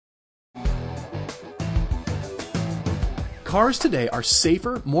Cars today are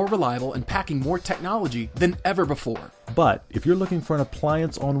safer, more reliable, and packing more technology than ever before. But if you're looking for an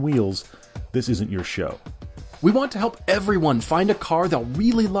appliance on wheels, this isn't your show. We want to help everyone find a car they'll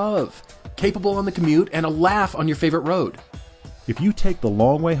really love, capable on the commute and a laugh on your favorite road. If you take the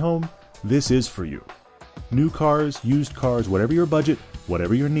long way home, this is for you. New cars, used cars, whatever your budget,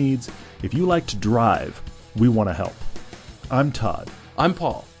 whatever your needs, if you like to drive, we want to help. I'm Todd. I'm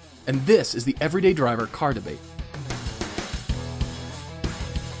Paul, and this is the Everyday Driver Car Debate.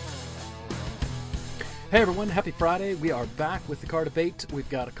 Hey everyone, happy Friday. We are back with the car debate. We've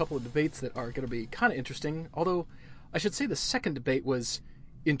got a couple of debates that are going to be kind of interesting, although I should say the second debate was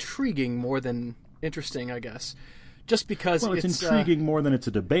intriguing more than interesting, I guess. Just because it's intriguing more than it's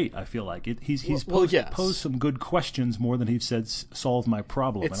a debate, I feel like. He's posed some good questions more than he's said solve my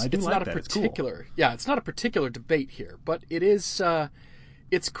problem, and I do like that. It's cool. Yeah, it's not a particular debate here, but it is.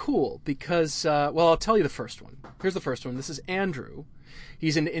 It's cool because, I'll tell you the first one. Here's the first one. This is Andrew.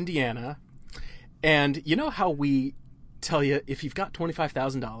 He's in Indiana. And you know how we tell you if you've got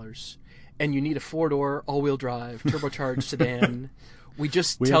 $25,000 and you need a four-door all-wheel drive turbocharged sedan, we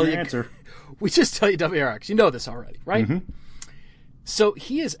just tell you WRX. You know this already, right? Mm-hmm. So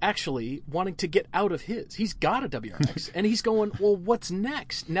he is actually wanting to get out of his. He's got a WRX and he's going, well, what's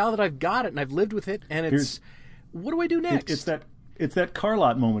next? Now that I've got it and I've lived with it and what do I do next? It's that car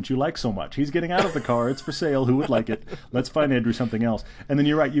lot moment you like so much. He's getting out of the car. It's for sale. Who would like it? Let's find Andrew something else. And then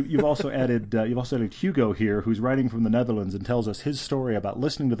you're right. You've also added Hugo here, who's writing from the Netherlands and tells us his story about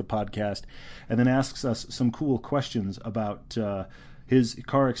listening to the podcast, and then asks us some cool questions about his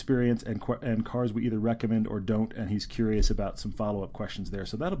car experience and cars we either recommend or don't. And he's curious about some follow-up questions there.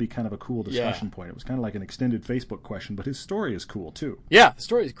 So that'll be kind of a cool discussion point. It was kind of like an extended Facebook question, but his story is cool too. Yeah, the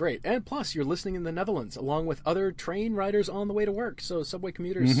story is great. And plus, you're listening in the Netherlands along with other train riders on the way to work, so subway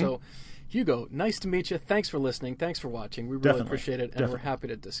commuters. Mm-hmm. So, Hugo, nice to meet you. Thanks for listening. Thanks for watching. We really appreciate it, and we're happy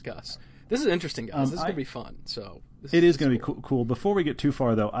to discuss. This is interesting, guys. This is going to be fun. So it is going to be cool. Before we get too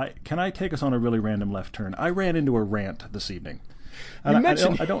far, though, can I take us on a really random left turn? I ran into a rant this evening. I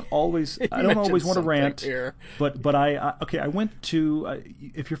don't always want to rant here. But I went to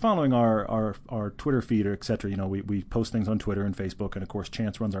if you're following our Twitter feed or etc. We post things on Twitter and Facebook, and of course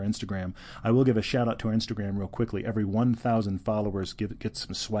Chance runs our Instagram. I will give a shout out to our Instagram real quickly. Every 1,000 followers gets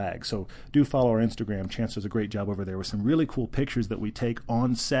some swag, so do follow our Instagram. Chance does a great job over there with some really cool pictures that we take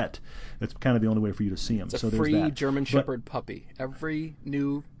on set. That's kind of the only way for you to see them. It's a free German Shepherd puppy. Every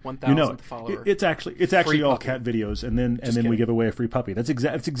new 1,000th follower. It's actually all cat videos, and then we give away a free puppy. That's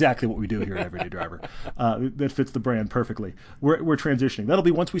exactly what we do here at Everyday Driver. That fits the brand perfectly. We're transitioning. That'll be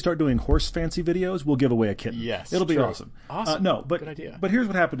once we start doing horse fancy videos. We'll give away a kitten. Yes, it'll be awesome. Awesome. Good idea. But here's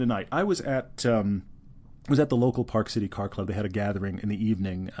what happened tonight. I was at the local Park City Car Club. They had a gathering in the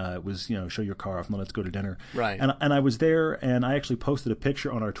evening. It was show your car off and let's go to dinner. Right. And I was there, and I actually posted a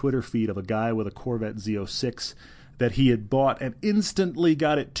picture on our Twitter feed of a guy with a Corvette Z06 that he had bought and instantly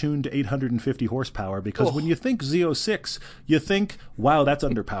got it tuned to 850 horsepower because when you think Z06, you think, wow, that's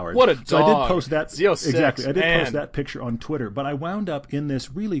underpowered. What a dog. So I did post that. Z06, exactly. I did post that picture on Twitter, but I wound up in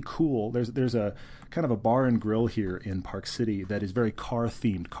this really cool, there's a kind of a bar and grill here in Park City that is very car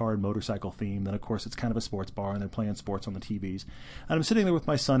and motorcycle themed. And of course it's kind of a sports bar and they're playing sports on the TVs. And I'm sitting there with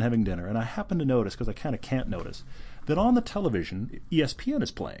my son having dinner, and I happen to notice, because I kind of can't notice, that on the television, ESPN is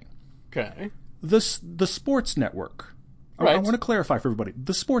playing. Okay. The sports network. Right. I want to clarify for everybody.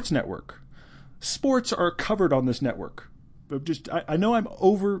 The sports network. Sports are covered on this network. I know I'm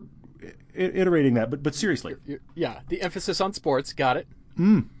over iterating that, but seriously. Yeah, the emphasis on sports. Got it.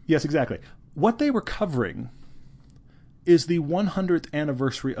 Yes, exactly. What they were covering is the 100th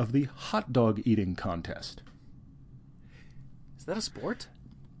anniversary of the hot dog eating contest. Is that a sport?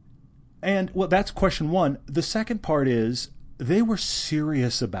 And, that's question one. The second part is they were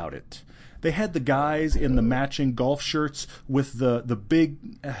serious about it. They had the guys in the matching golf shirts with the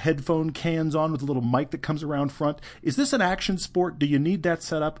big headphone cans on with a little mic that comes around front. Is this an action sport? Do you need that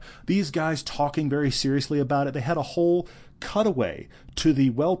set up? These guys talking very seriously about it. They had a whole cutaway to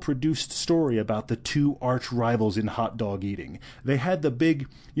the well-produced story about the two arch rivals in hot dog eating. They had the big,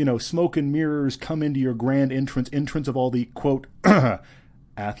 smoke and mirrors come into your grand entrance of all the, quote,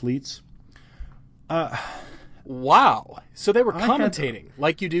 athletes. Wow. So they were commentating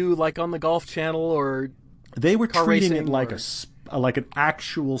like you do like on the Golf Channel or they were car treating racing it like an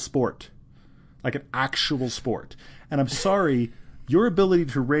actual sport. Like an actual sport. And I'm sorry, your ability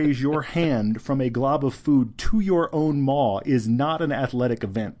to raise your hand from a glob of food to your own maw is not an athletic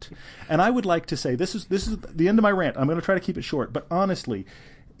event. And I would like to say, this is the end of my rant. I'm going to try to keep it short, but honestly,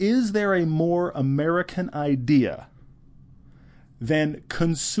 is there a more American idea than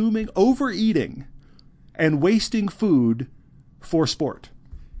overeating and wasting food for sport.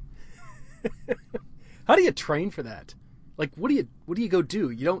 How do you train for that? Like, what do you go do?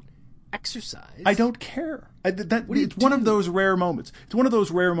 You don't exercise. I don't care. It's one of those rare moments. It's one of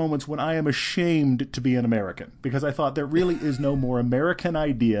those rare moments when I am ashamed to be an American, because I thought there really is no more American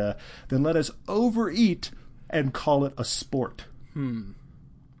idea than let us overeat and call it a sport.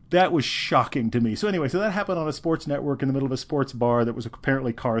 That was shocking to me. So anyway, so that happened on a sports network in the middle of a sports bar that was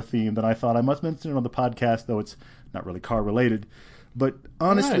apparently car themed, and I thought I must mention it on the podcast, though it's not really car related. But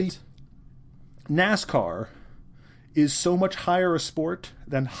honestly, Right. NASCAR is so much higher a sport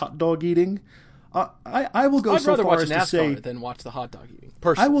than hot dog eating. I will go I'd so rather far watch as to NASCAR say than watch the hot dog eating. I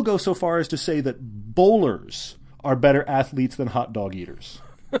Personally. will go so far as to say that bowlers are better athletes than hot dog eaters.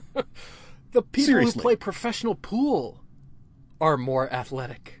 The people Seriously. who play professional pool are more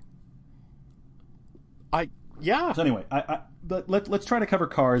athletic. Yeah. So anyway, but let's try to cover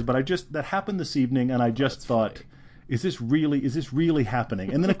cars. But that happened this evening, and I just thought, funny. is this really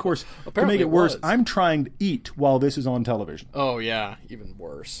happening? And then of course, to Apparently make it it worse, was. I'm trying to eat while this is on television. Oh yeah, even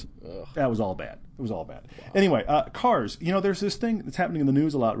worse. Ugh. That was all bad. It was all bad. Wow. Anyway, cars. There's this thing that's happening in the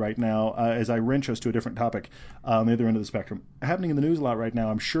news a lot right now, as I wrench us to a different topic on the other end of the spectrum. Happening in the news a lot right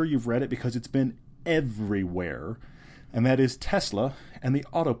now. I'm sure you've read it because it's been everywhere. And that is Tesla and the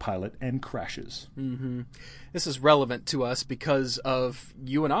autopilot and crashes. This is relevant to us because of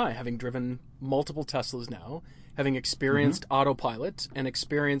you and I having driven multiple Teslas now, having experienced autopilot and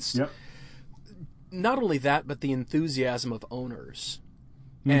experienced Yep. not only that, but the enthusiasm of owners.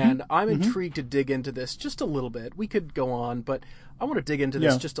 And I'm intrigued to dig into this just a little bit. We could go on, but I want to dig into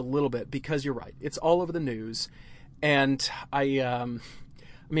this Yeah. just a little bit because you're right. It's all over the news. And I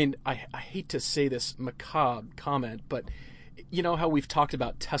hate to say this macabre comment, but you know how we've talked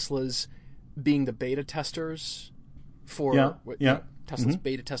about Teslas being the beta testers for Tesla's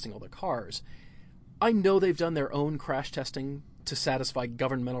beta testing all their cars. I know they've done their own crash testing to satisfy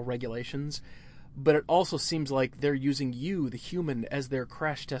governmental regulations, but it also seems like they're using you, the human, as their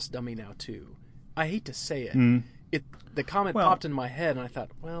crash test dummy now too. I hate to say it. The comment popped in my head, and I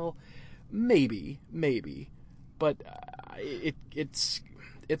thought, well, maybe, but it's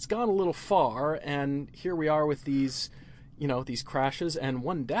gone a little far, and here we are with these crashes and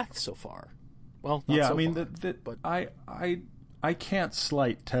one death so far. Well, not so far, but I can't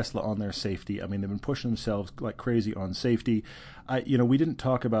slight Tesla on their safety. I mean, they've been pushing themselves like crazy on safety. We didn't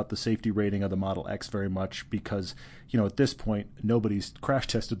talk about the safety rating of the Model X very much because, at this point, nobody's crash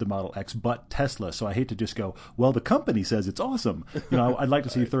tested the Model X but Tesla. So I hate to just go, well, the company says it's awesome. I'd like to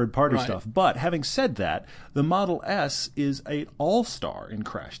see third-party stuff. But having said that, the Model S is an all-star in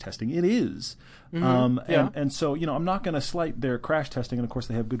crash testing. It is. And so, I'm not going to slight their crash testing. And, of course,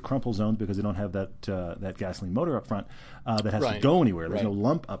 they have good crumple zones because they don't have that gasoline motor up front that has to go anywhere. There's no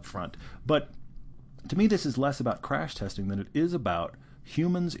lump up front. But to me, this is less about crash testing than it is about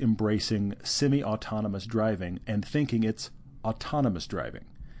humans embracing semi-autonomous driving and thinking it's autonomous driving.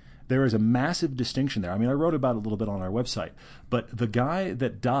 There is a massive distinction there. I mean, I wrote about it a little bit on our website, but the guy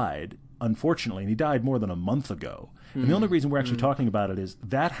that died, unfortunately, and he died more than a month ago, and the only reason we're actually talking about it is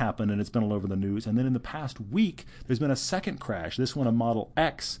that happened and it's been all over the news. And then in the past week, there's been a second crash, this one a Model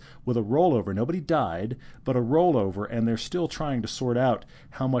X with a rollover. Nobody died, but a rollover, and they're still trying to sort out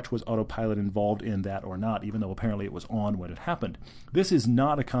how much was autopilot involved in that or not, even though apparently it was on when it happened. This is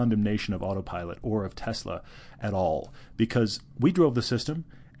not a condemnation of autopilot or of Tesla at all, because we drove the system,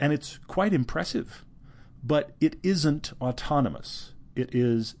 and it's quite impressive. But it isn't autonomous. It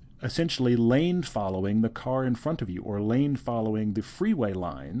is essentially lane following the car in front of you, or lane following the freeway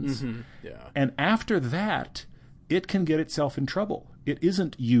lines. And after that, it can get itself in trouble. It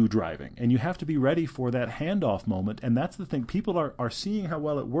isn't you driving, and you have to be ready for that handoff moment. And that's the thing. People are seeing how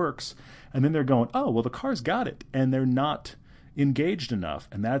well it works, and then they're going, oh, well, the car's got it, and they're not engaged enough.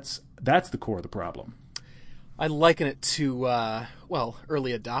 And that's the core of the problem. I liken it to,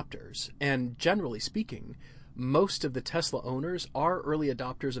 early adopters. And generally speaking, most of the Tesla owners are early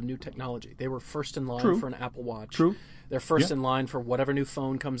adopters of new technology. They were first in line for an Apple Watch. They're first in line for whatever new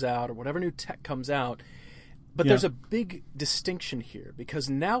phone comes out or whatever new tech comes out. But there's a big distinction here, because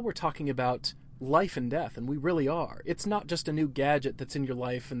now we're talking about life and death, and we really are. It's not just a new gadget that's in your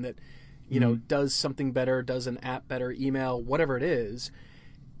life and that, does something better, does an app better, email, whatever it is.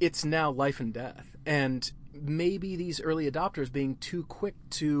 It's now life and death. And maybe these early adopters being too quick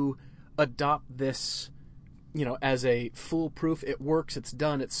to adopt this, as a foolproof, it works, it's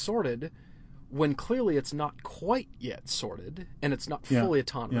done, it's sorted, when clearly it's not quite yet sorted and it's not fully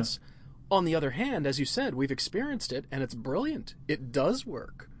autonomous. On the other hand, as you said, we've experienced it and it's brilliant. It does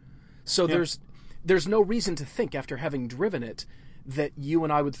work. So there's no reason to think, after having driven it, that you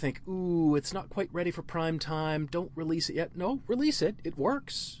and I would think, ooh, it's not quite ready for prime time. Don't release it yet. No, release it. It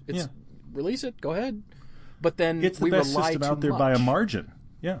works. Release it. Go ahead. But then it's the we best rely system too out there much. by a margin.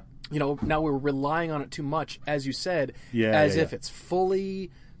 Yeah. Now we're relying on it too much, as you said, if it's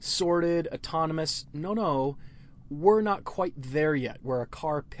fully sorted, autonomous. No, we're not quite there yet, where a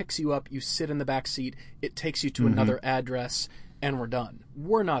car picks you up, you sit in the back seat, it takes you to another address, and we're done.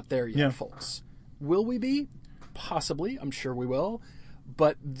 We're not there yet, folks. Will we be? Possibly. I'm sure we will.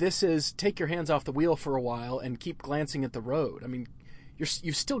 But this is take your hands off the wheel for a while and keep glancing at the road. I mean,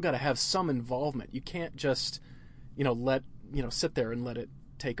 you've still got to have some involvement. You can't just, sit there and let it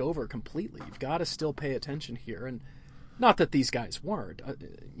take over completely. You've got to still pay attention here. And not that these guys weren't.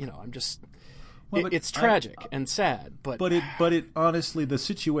 I'm just... it's tragic and sad, but it honestly, the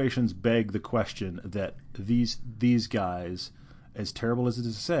situations beg the question that these guys, as terrible as it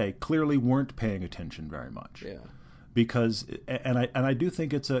is to say, clearly weren't paying attention very much. Yeah. Because I do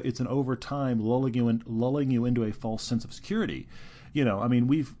think it's an over time lulling you into a false sense of security.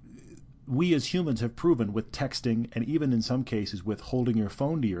 We as humans have proven with texting and even in some cases with holding your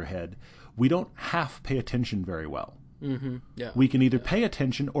phone to your head, we don't half pay attention very well. Mm-hmm. Yeah. We can either pay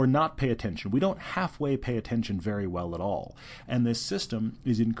attention or not pay attention. We don't halfway pay attention very well at all. And this system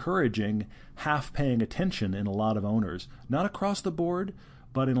is encouraging half paying attention in a lot of owners, not across the board,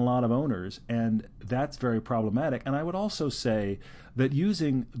 but in a lot of owners. And that's very problematic. And I would also say that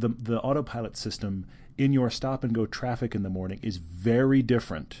using the autopilot system in your stop and go traffic in the morning is very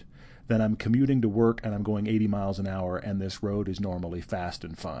different than I'm commuting to work and I'm going 80 miles an hour and this road is normally fast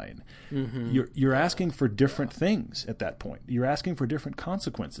and fine. Mm-hmm. You're asking for different things at that point. You're asking for different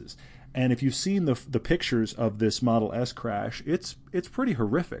consequences. And if you've seen the pictures of this Model S crash, it's pretty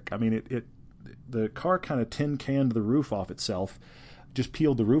horrific. I mean, the car kind of tin canned the roof off itself, just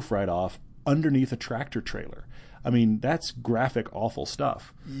peeled the roof right off underneath a tractor trailer. I mean, that's graphic, awful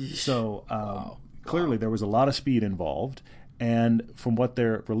stuff. So clearly there was a lot of speed involved. And from what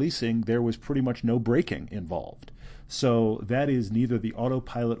they're releasing, there was pretty much no braking involved. So that is neither the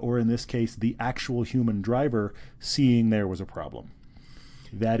autopilot or, in this case, the actual human driver seeing there was a problem.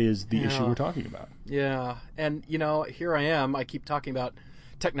 That is the issue we're talking about. Yeah. And, here I am. I keep talking about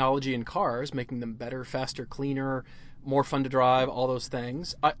technology in cars, making them better, faster, cleaner, more fun to drive, all those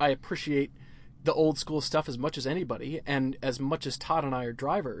things. I appreciate the old school stuff as much as anybody. And as much as Todd and I are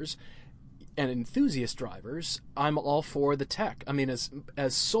drivers and enthusiast drivers, I'm all for the tech. I mean, as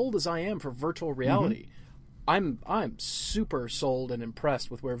sold as I am for virtual reality, I'm super sold and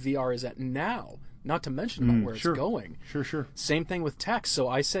impressed with where VR is at now, not to mention about where it's going. Sure. Same thing with tech. So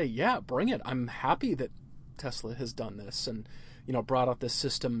I say, yeah, bring it. I'm happy that Tesla has done this and, brought out this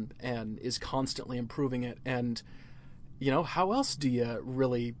system and is constantly improving it. And, how else do you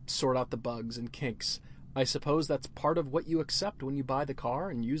really sort out the bugs and kinks? I suppose that's part of what you accept when you buy the car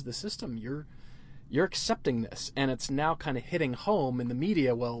and use the system. You're accepting this, and it's now kind of hitting home in the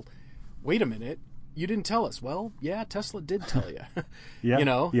media. Well, wait a minute, you didn't tell us. Well, yeah, Tesla did tell you. Yeah.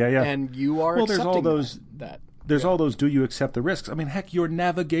 And you are accepting there's all those that. There's all those, do you accept the risks? I mean, heck, your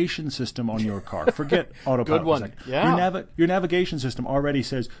navigation system on your car, forget autopilot. Good one. Yeah. Your navigation system already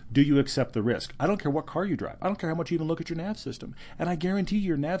says, do you accept the risk? I don't care what car you drive. I don't care how much you even look at your nav system. And I guarantee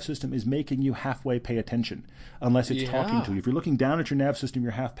your nav system is making you halfway pay attention, unless it's talking to you. If you're looking down at your nav system,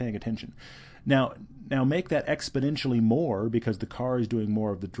 you're half paying attention. Now make that exponentially more because the car is doing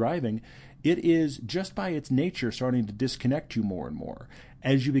more of the driving. It is, just by its nature, starting to disconnect you more and more.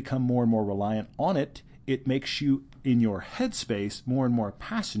 As you become more and more reliant on it, it makes you, in your headspace, more and more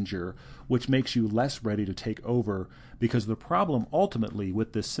passenger, which makes you less ready to take over, because the problem ultimately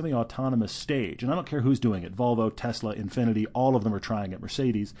with this semi-autonomous stage, and I don't care who's doing it, Volvo, Tesla, Infiniti, all of them are trying it,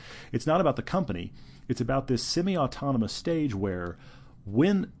 Mercedes, it's not about the company, it's about this semi-autonomous stage where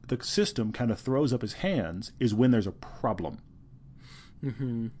when the system kind of throws up its hands is when there's a problem.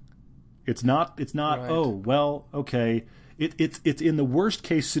 Mm-hmm. It's not right. Oh, well, okay, It's in the worst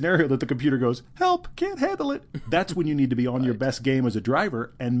case scenario that the computer goes, help, can't handle it. That's when you need to be on your best game as a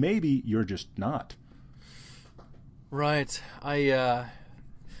driver, and maybe you're just not. Right. I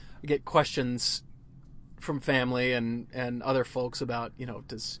get questions from family and other folks about,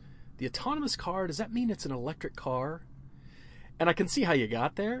 does the autonomous car, does that mean it's an electric car? And I can see how you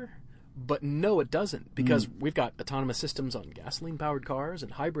got there, but no, it doesn't, because we've got autonomous systems on gasoline-powered cars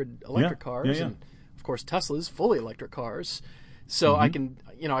and hybrid electric cars, and of course, Tesla's fully electric cars, so I can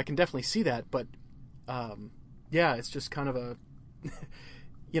definitely see that. But it's just kind of a,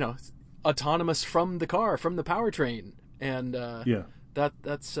 autonomous from the car, from the powertrain, and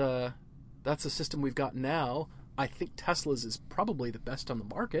that's a system we've got now. I think Tesla's is probably the best on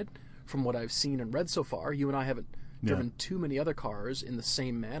the market from what I've seen and read so far. You and I haven't driven too many other cars in the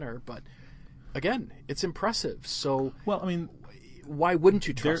same manner, but again, it's impressive. So, well, I mean, why wouldn't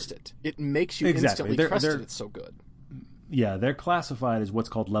you trust it? It makes you instantly trust it. It's so good. Yeah, they're classified as what's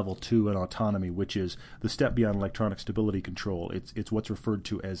called level 2 in autonomy, which is the step beyond electronic stability control. It's what's referred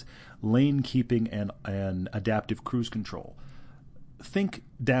to as lane keeping and adaptive cruise control. Think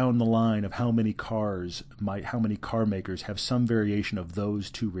down the line of how many car makers have some variation of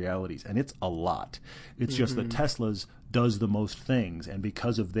those two realities, and it's a lot. It's just that Tesla's does the most things, and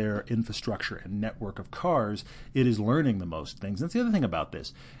because of their infrastructure and network of cars, it is learning the most things. That's the other thing about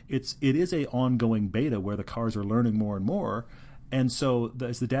this. It is a ongoing beta where the cars are learning more and more, and so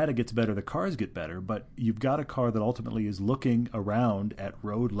as the data gets better, the cars get better, but you've got a car that ultimately is looking around at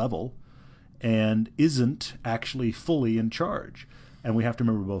road level and isn't actually fully in charge. And we have to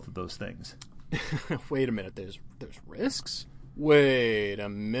remember both of those things. Wait a minute. There's risks? Wait a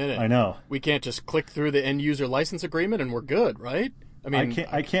minute. I know. We can't just click through the end user license agreement and we're good, right? I mean,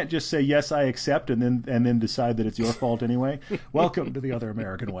 I can't just say yes, I accept, and then decide that it's your fault anyway. Welcome to the other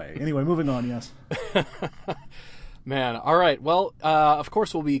American way. Anyway, moving on. Yes. Man, all right. Well, of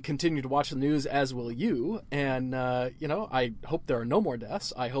course, we'll be continuing to watch the news, as will you. And I hope there are no more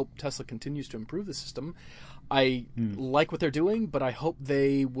deaths. I hope Tesla continues to improve the system. I like what they're doing, but I hope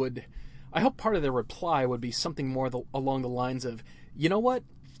part of their reply would be something more along the lines of, you know what?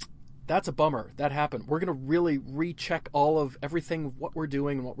 That's a bummer. That happened. We're going to really recheck all of everything, what we're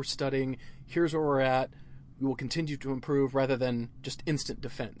doing and what we're studying. Here's where we're at. We will continue to improve rather than just instant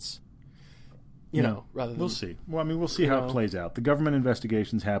defense. Rather than... We'll see. Well, I mean, we'll see how it plays out. The government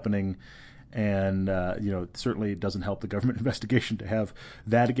investigation's happening. And, certainly it doesn't help the government investigation to have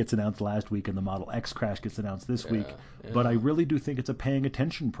that. It gets announced last week and the Model X crash gets announced this week. Yeah. But I really do think it's a paying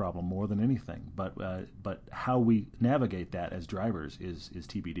attention problem more than anything. But how we navigate that as drivers is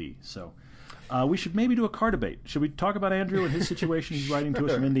TBD. So we should maybe do a car debate. Should we talk about Andrew and his situation? He's writing to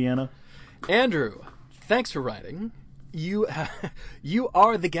us from Indiana. Andrew, thanks for writing. You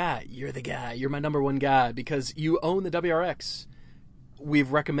are the guy. You're the guy. You're my number one guy because you own the WRX.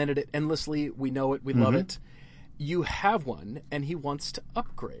 We've recommended it endlessly. We know it. We love it. You have one, and he wants to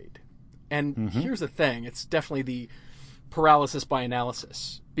upgrade. And here's the thing. It's definitely the paralysis by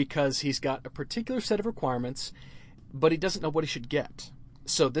analysis because he's got a particular set of requirements, but he doesn't know what he should get.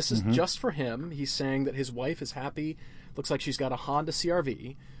 So this is just for him. He's saying that his wife is happy. Looks like she's got a Honda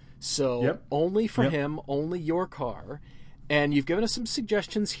CR-V. So only for him, only your car. And you've given us some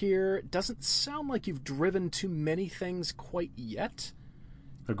suggestions here. It doesn't sound like you've driven too many things quite yet.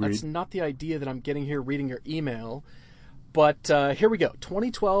 Agreed. That's not the idea that I'm getting here reading your email. But here we go.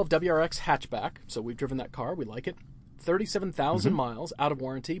 2012 WRX hatchback. So we've driven that car. We like it. 37,000 miles out of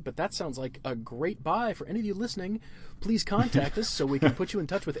warranty. But that sounds like a great buy for any of you listening. Please contact us so we can put you in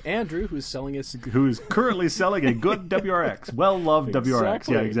touch with Andrew, who's selling us... Who's currently selling a good WRX. Well-loved WRX.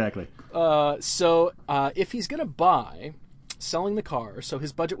 Yeah, exactly. So if he's going to buy, selling the car, so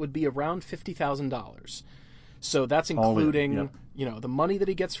his budget would be around $50,000. So that's including, the money that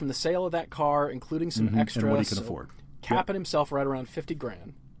he gets from the sale of that car, including some extra. And what he can afford. Capping himself right around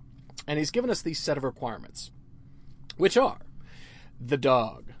 $50,000. And he's given us these set of requirements, which are the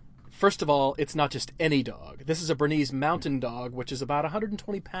dog. First of all, it's not just any dog. This is a Bernese Mountain Dog, which is about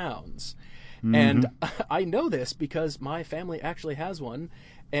 120 pounds. And I know this because my family actually has one,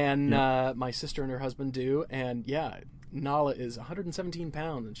 and my sister and her husband do. And Nala is 117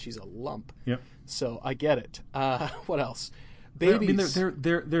 pounds, and she's a lump. Yep. So I get it. What else? Babies. I mean,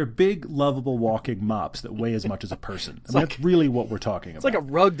 they're big, lovable walking mops that weigh as much as a person. That's really what we're talking about. It's like a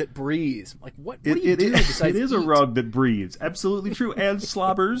rug that breathes. Like, what do you do besides It is eat? A rug that breathes. Absolutely true. And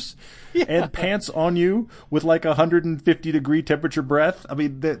slobbers and pants on you with like 150-degree temperature breath. I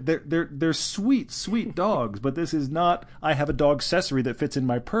mean, they're sweet, sweet dogs, but this is not, I have a dog accessory that fits in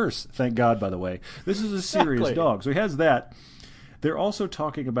my purse. Thank God, by the way. This is a serious dog. So he has that. They're also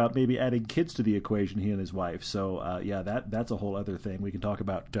talking about maybe adding kids to the equation, he and his wife. So, that's a whole other thing. We can talk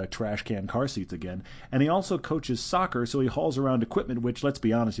about trash can car seats again. And he also coaches soccer, so he hauls around equipment, which, let's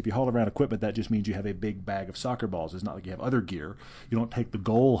be honest, if you haul around equipment, that just means you have a big bag of soccer balls. It's not like you have other gear. You don't take the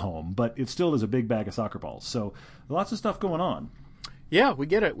goal home, but it still is a big bag of soccer balls. So lots of stuff going on. Yeah, we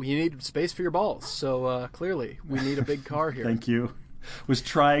get it. We need space for your balls. So clearly, we need a big car here. Thank you. Was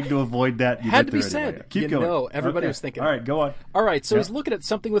trying to avoid that. Had to be said. Keep going. Everybody was thinking. All right, go on. All right, so he's looking at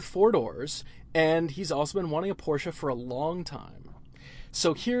something with 4 doors, and he's also been wanting a Porsche for a long time.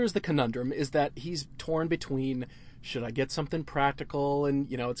 So here's the conundrum, is that he's torn between, should I get something practical and,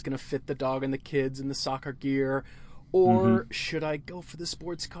 it's going to fit the dog and the kids and the soccer gear, or should I go for the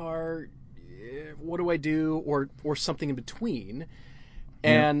sports car? What do I do? Or something in between.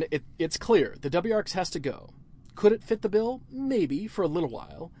 And it's clear. The WRX has to go. Could it fit the bill? Maybe, for a little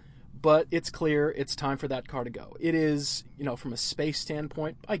while. But it's clear it's time for that car to go. It is, from a space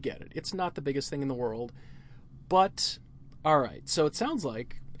standpoint, I get it. It's not the biggest thing in the world. But, all right. So it sounds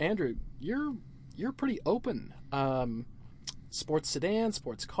like, Andrew, you're pretty open. Sports sedan,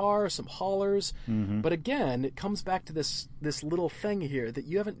 sports car, some haulers. Mm-hmm. But again, it comes back to this little thing here that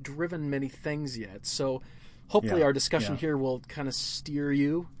you haven't driven many things yet. So hopefully our discussion here will kind of steer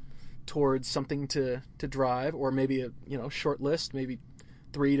you towards something to drive, or maybe a short list, maybe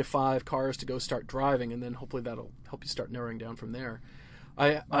 3 to 5 cars to go start driving, and then hopefully that'll help you start narrowing down from there. I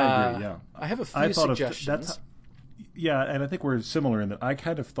agree. Yeah, I have a few suggestions. And I think we're similar in that I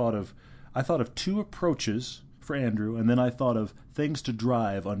thought of 2 approaches for Andrew, and then I thought of things to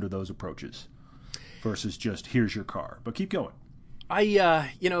drive under those approaches versus just here's your car. But keep going. We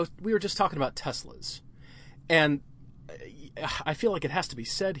were just talking about Teslas, and I feel like it has to be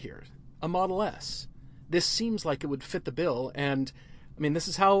said here. A Model S. This seems like it would fit the bill, and I mean, this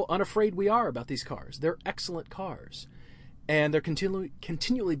is how unafraid we are about these cars. They're excellent cars, and they're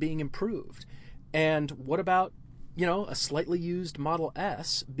continually being improved. And what about, a slightly used Model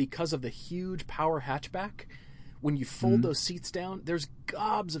S because of the huge power hatchback? When you fold those seats down, there's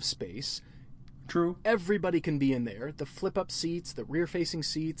gobs of space. True. Everybody can be in there. The flip-up seats, the rear-facing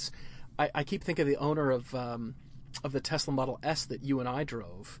seats. I keep thinking of the owner of the Tesla Model S that you and I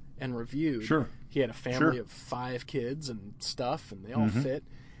drove and reviewed. Sure. He had a family of 5 kids and stuff, and they all fit.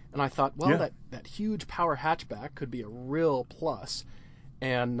 And I thought, well, that huge power hatchback could be a real plus.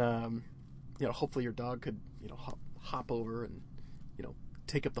 And, hopefully your dog could, hop over and,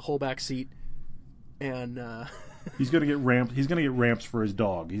 take up the whole back seat. And he's going to get ramps. He's going to get ramps for his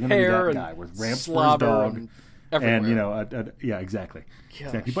dog. He's going to be that guy with ramps for his dog. And exactly.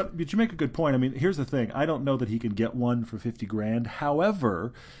 Exactly. But you make a good point. I mean, here's the thing. I don't know that he can get one for $50,000.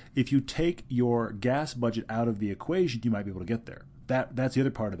 However, if you take your gas budget out of the equation, you might be able to get there. That's the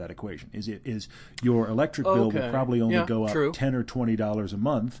other part of that equation. Is your electric bill will probably only go up $10 or $20 a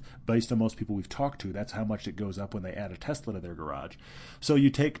month based on most people we've talked to. That's how much it goes up when they add a Tesla to their garage. So you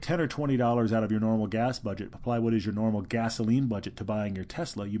take $10 or $20 out of your normal gas budget, apply what is your normal gasoline budget to buying your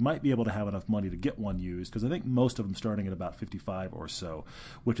Tesla. You might be able to have enough money to get one used, because I think most of them starting at about $55 or so,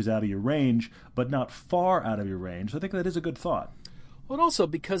 which is out of your range, but not far out of your range. So I think that is a good thought. Well, and also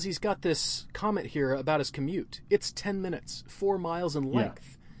because he's got this comment here about his commute. It's 10 minutes, 4 miles in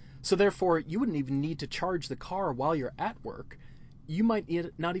length. So therefore, you wouldn't even need to charge the car while you're at work. You might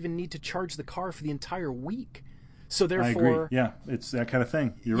not even need to charge the car for the entire week. So therefore, I agree. Yeah, it's that kind of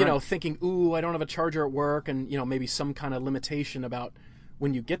thing. You're right. Thinking, ooh, I don't have a charger at work, and maybe some kind of limitation about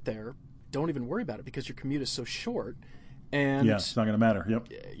when you get there. Don't even worry about it because your commute is so short. And it's not going to matter. Yep.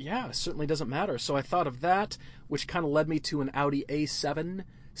 Yeah, it certainly doesn't matter. So I thought of that, which kind of led me to an Audi A7,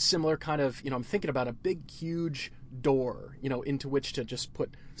 similar kind of, I'm thinking about a big, huge door, into which to just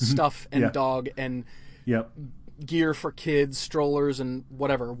put stuff and dog and gear for kids, strollers, and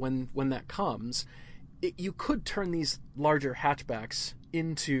whatever when that comes. You could turn these larger hatchbacks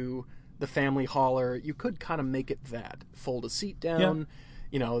into the family hauler. You could kind of make it that. Fold a seat down.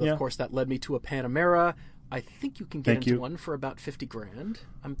 Of course, that led me to a Panamera. I think you can get into one for about $50,000.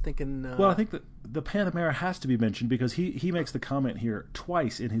 I'm thinking. Well, I think that the Panamera has to be mentioned because he makes the comment here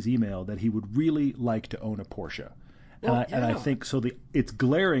twice in his email that he would really like to own a Porsche. And I think so. It's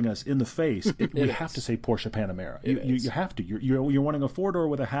glaring us in the face. We have to say Porsche Panamera. You have to. You're wanting a 4-door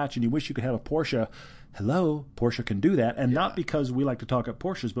with a hatch, and you wish you could have a Porsche. Hello, Porsche can do that, and not because we like to talk up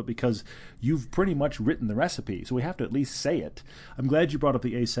Porsches, but because you've pretty much written the recipe. So we have to at least say it. I'm glad you brought up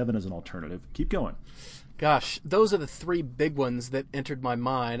the A7 as an alternative. Keep going. Gosh, those are the 3 big ones that entered my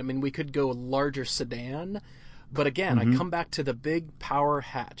mind. I mean, we could go larger sedan, but again, I come back to the big power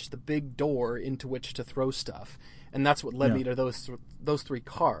hatch, the big door into which to throw stuff, and that's what led me to those 3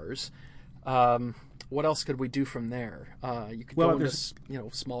 cars. What else could we do from there? You could go into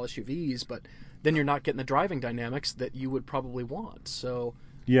small SUVs, but then you're not getting the driving dynamics that you would probably want. So.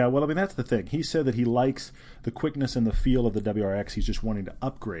 Yeah, well, I mean, that's the thing. He said that he likes the quickness and the feel of the WRX. He's just wanting to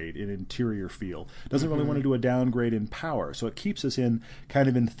upgrade in interior feel. Doesn't really want to do a downgrade in power. So it keeps us in kind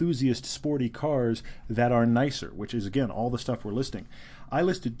of enthusiast, sporty cars that are nicer, which is, again, all the stuff we're listing. I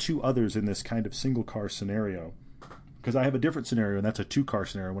listed 2 others in this kind of single-car scenario because I have a different scenario, and that's a 2-car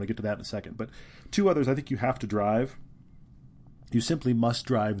scenario. I want to get to that in a second. But 2 others I think you have to drive. You simply must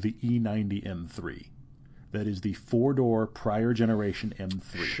drive the E90 M3. That is the 4-door prior generation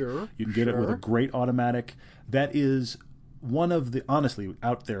M3. Sure. You can get it with a great automatic. That is one of the, honestly,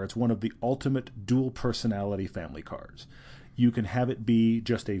 out there, it's one of the ultimate dual personality family cars. You can have it be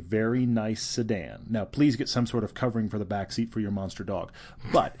just a very nice sedan. Now, please get some sort of covering for the back seat for your monster dog.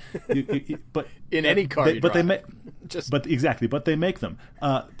 But but in any car, they make but they make them.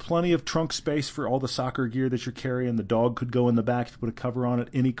 Plenty of trunk space for all the soccer gear that you're carrying. The dog could go in the back if you put a cover on it.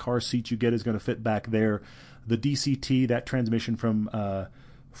 Any car seat you get is going to fit back there. The DCT, that transmission from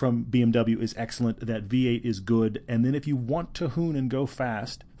BMW, is excellent. That V8 is good. And then if you want to hoon and go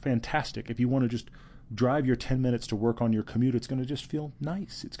fast, fantastic. If you want to just drive your 10 minutes to work on your commute, it's going to just feel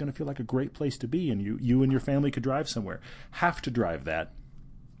nice. It's going to feel like a great place to be, and you and your family could drive somewhere. Have to drive that.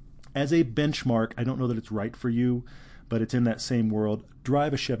 As a benchmark, I don't know that it's right for you, but it's in that same world.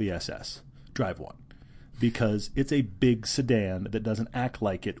 Drive a Chevy SS. Drive one. Because it's a big sedan that doesn't act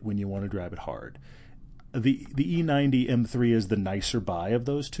like it when you want to drive it hard. The E90 M3 is the nicer buy of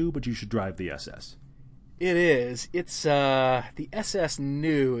those two, but you should drive the SS. It is. It's the SS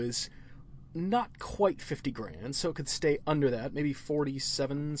new is not quite 50 grand, so it could stay under that, maybe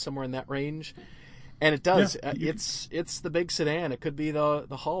 47, somewhere in that range. And it does. Yeah, it's the big sedan. It could be the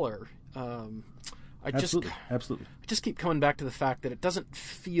hauler. Absolutely. I just keep coming back to the fact that it doesn't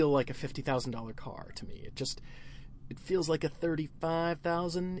feel like a $50,000 car to me. It feels like a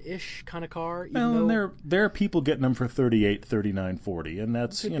 $35,000-ish kind of car. Well, and there are people getting them for 38, 39, 40, and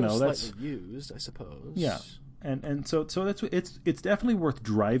that's that's slightly used, I suppose. Yeah. And so that's it's definitely worth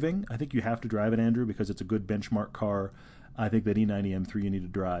driving. I think you have to drive it, Andrew, because it's a good benchmark car. I think that E90 M3 you need to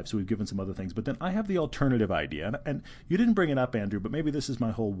drive. So we've given some other things, but then I have the alternative idea, and you didn't bring it up, Andrew, but maybe this is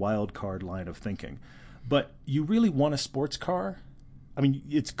my whole wild card line of thinking. But you really want a sports car? I mean,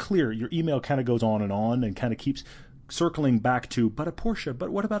 it's clear your email kind of goes on and kind of keeps circling back to, but a Porsche, but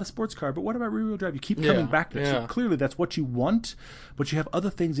what about a sports car, but what about rear-wheel drive? You keep coming back to it. So clearly that's what you want, but you have other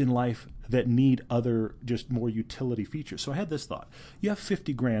things in life that need other, just more utility features. So I had this thought. You have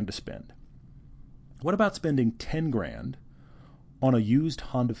 50 grand to spend. What about spending 10 grand on a used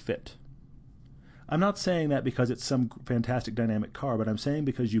Honda Fit? I'm not saying that because it's some fantastic dynamic car, but I'm saying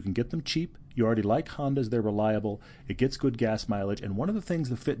because you can get them cheap. You already like Hondas. They're reliable. It gets good gas mileage. And one of the things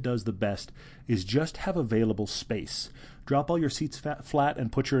the Fit does the best is just have available space. Drop all your seats flat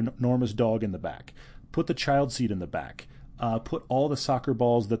and put your enormous dog in the back. Put the child seat in the back. Put all the soccer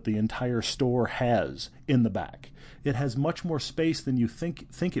balls that the entire store has in the back. It has much more space than you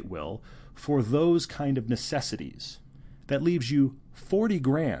think it will for those kind of necessities. That leaves you 40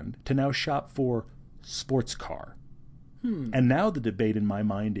 grand to now shop for sports car. And now the debate in my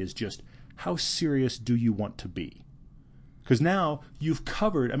mind is just, how serious do you want to be? Because now you've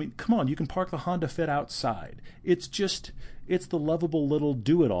covered, I mean, come on, you can park the Honda Fit outside. It's the lovable little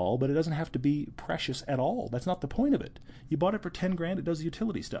do-it-all, but it doesn't have to be precious at all. That's not the point of it. You bought it for 10 grand, it does the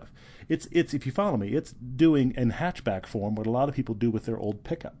utility stuff. It's if you follow me, it's doing in hatchback form what a lot of people do with their old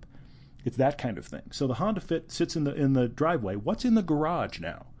pickup. It's that kind of thing. So the Honda Fit sits in the driveway. What's in the garage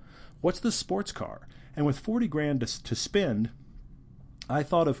now? What's the sports car? And with 40 grand to spend, I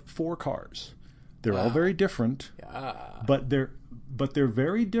thought of 4 cars. They're all very different, but they're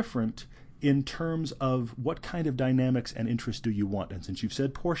very different in terms of what kind of dynamics and interest do you want. And since you've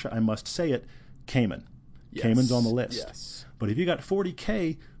said Porsche, I must say it, Cayman. Yes. Cayman's on the list. Yes. But if you got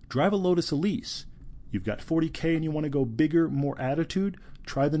 40K, drive a Lotus Elise. You've got 40K and you want to go bigger, more attitude,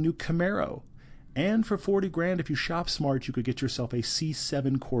 try the new Camaro. And for 40 grand, if you shop smart, you could get yourself a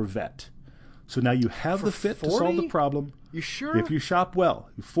C7 Corvette. So now you have the Fit 40? To solve the problem. You sure? If you shop well.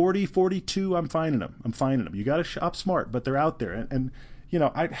 40, 42, I'm finding them. You got to shop smart, but they're out there. And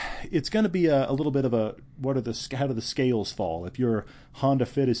it's going to be a little bit of a, how do the scales fall? If your Honda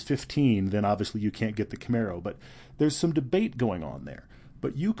Fit is 15, then obviously you can't get the Camaro. But there's some debate going on there.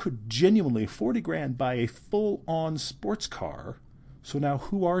 But you could genuinely, 40 grand, buy a full-on sports car. So now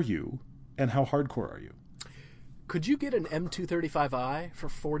who are you and how hardcore are you? Could you get an M235i for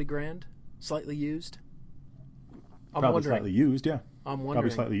 40 grand? Slightly used? Probably slightly used, yeah. I'm wondering.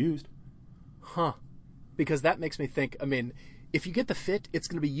 Probably slightly used. Huh. Because that makes me think, I mean, if you get the Fit, it's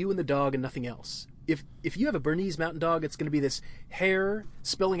going to be you and the dog and nothing else. If you have a Bernese Mountain Dog, it's going to be this hair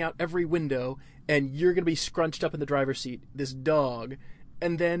spilling out every window, and you're going to be scrunched up in the driver's seat, this dog,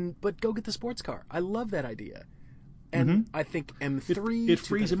 but go get the sports car. I love that idea. And I think M3... It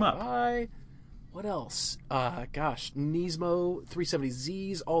frees him up. What else? Nismo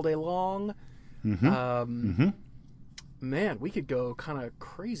 370Zs all day long. Man, we could go kind of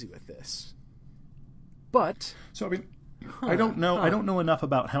crazy with this. But so I mean, I don't know. I don't know enough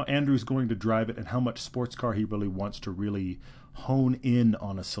about how Andrew's going to drive it and how much sports car he really wants to really hone in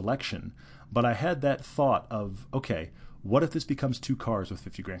on a selection. But I had that thought of, okay, what if this becomes 2 cars with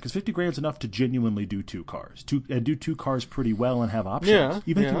 50 grand? Because 50 grand is enough to genuinely do 2 cars, and do 2 cars pretty well and have options.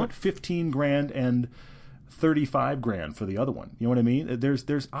 Even if you want 15 grand and $35 grand for the other one. You know what I mean?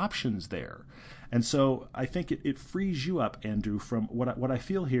 There's options there. And so I think it frees you up, Andrew, from what I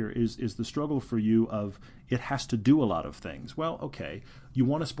feel here is the struggle for you of it has to do a lot of things. Well, okay, you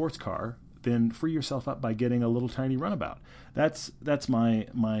want a sports car, then free yourself up by getting a little tiny runabout. That's my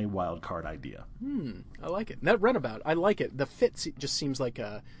wild card idea. I like it. That runabout, I like it. The fit just seems like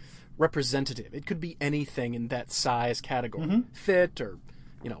a representative. It could be anything in that size category, fit or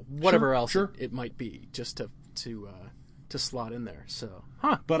whatever else it might be, just to slot in there. So,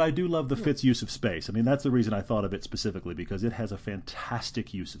 But I do love the Fit's use of space. I mean, that's the reason I thought of it specifically, because it has a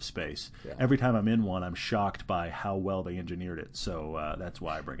fantastic use of space. Yeah. Every time I'm in one, I'm shocked by how well they engineered it. So that's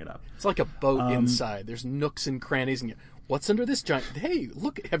why I bring it up. It's like a boat inside. There's nooks and crannies, and what's under this giant? Hey,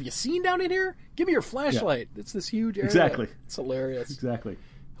 look! Have you seen down in here? Give me your flashlight. Yeah. It's this huge area. Exactly. It's hilarious. Exactly.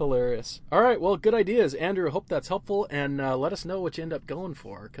 Hilarious. All right. Well, good ideas, Andrew. Hope that's helpful, and let us know what you end up going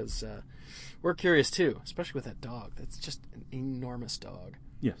for, because we're curious too, especially with that dog. That's just an enormous dog.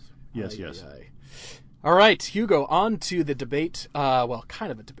 Yes. Yes. All right, Hugo, on to the debate,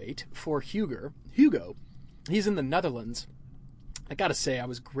 kind of a debate for Hugo. Hugo, he's in the Netherlands. I got to say, I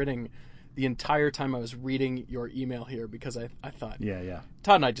was grinning the entire time I was reading your email here, because I thought,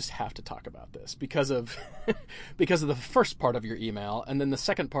 Todd and I just have to talk about this because of the first part of your email, and then the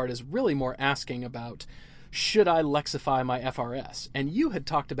second part is really more asking about, should I Lexify my FRS? And you had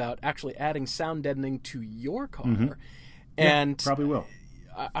talked about actually adding sound deadening to your car. And probably will.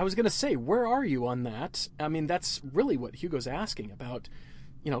 I was going to say, where are you on that? I mean, that's really what Hugo's asking about,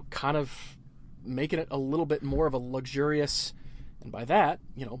 kind of making it a little bit more of a luxurious, and by that,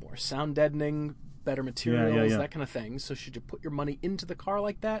 more sound deadening, better materials, that kind of thing. So should you put your money into the car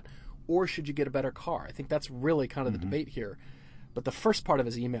like that, or should you get a better car? I think that's really kind of the debate here. But the first part of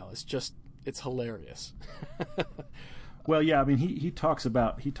his email is just, it's hilarious. Well, yeah, I mean, he talks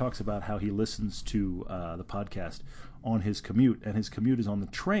about how he listens to the podcast on his commute, and his commute is on the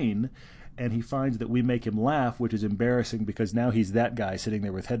train, and he finds that we make him laugh, which is embarrassing, because now he's that guy sitting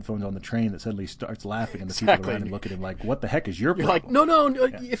there with headphones on the train that suddenly starts laughing, and the people around him look at him like, "What the heck is your problem?" You're like, no,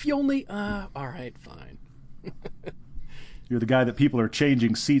 if you only, all right, fine. You're the guy that people are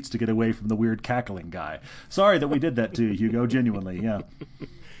changing seats to get away from the weird cackling guy. Sorry that we did that to you, Hugo. Genuinely, yeah.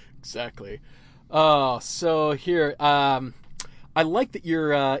 Exactly. So here, I like that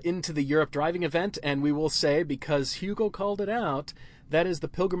you're into the Europe driving event, and we will say, because Hugo called it out, that is the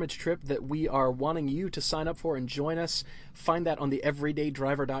pilgrimage trip that we are wanting you to sign up for and join us. Find that on the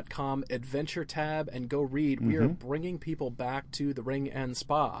everydaydriver.com adventure tab and go read. We are bringing people back to the Ring and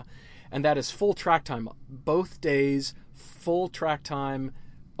Spa, and that is full track time. Both days, full track time,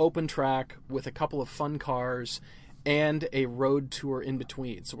 open track with a couple of fun cars, and a road tour in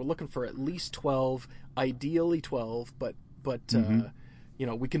between. So we're looking for at least 12, ideally 12, but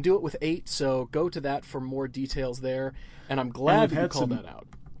we can do it with 8, so go to that for more details there. And I'm glad that you called that out.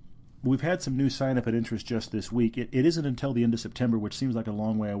 We've had some new sign-up and interest just this week. It isn't until the end of September, which seems like a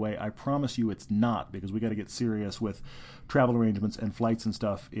long way away. I promise you it's not, because we got to get serious with travel arrangements and flights and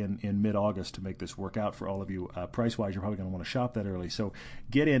stuff in mid-August to make this work out for all of you. Price-wise, you're probably going to want to shop that early. So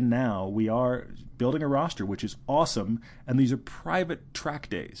get in now. We are building a roster, which is awesome, and these are private track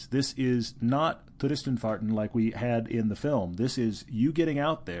days. This is not Touristenfahrten like we had in the film. This is you getting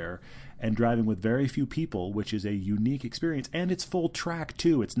out there and driving with very few people, which is a unique experience. And it's full track,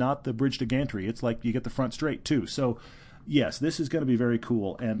 too. It's not the Bridge to Gantry. It's like you get the front straight, too. So, yes, this is going to be very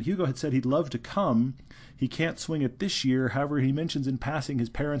cool. And Hugo had said he'd love to come. He can't swing it this year. However, he mentions in passing his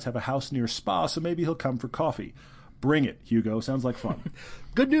parents have a house near Spa, so maybe he'll come for coffee. Bring it, Hugo. Sounds like fun.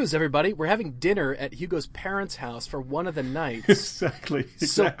 Good news, everybody. We're having dinner at Hugo's parents' house for one of the nights. Exactly.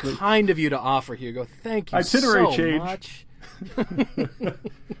 So kind of you to offer, Hugo. Thank you Itinerary so change. much.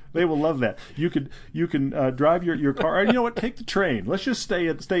 They will love that. You can drive your car. And you know what? Take the train. Let's just stay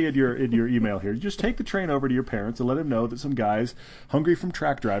in your email here. Just take the train over to your parents and let them know that some guys hungry from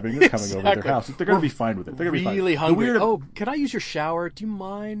track driving are coming over to their house. They're going to be fine with it. They're going to be really hungry. Can I use your shower? Do you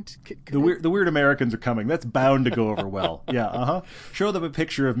mind? The weird Americans are coming. That's bound to go over well. Yeah. Show them a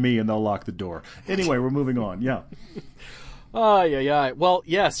picture of me and they'll lock the door. Anyway, we're moving on. Yeah. Well,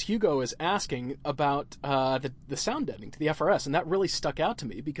 yes, Hugo is asking about the sound deadening to the FRS, and that really stuck out to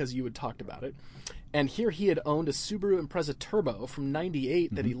me because you had talked about it. And here he had owned a Subaru Impreza Turbo from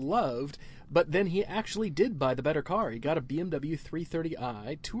 '98 that he loved, but then he actually did buy the better car. He got a BMW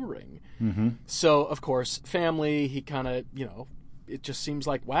 330i Touring. So, of course, family, he kind of, it just seems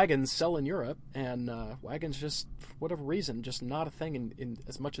like wagons sell in Europe, and wagons just, for whatever reason, just not a thing in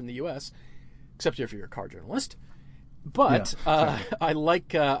as much in the U.S., except if you're a car journalist. But I like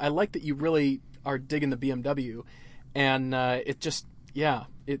that you really are digging the BMW, and it yeah,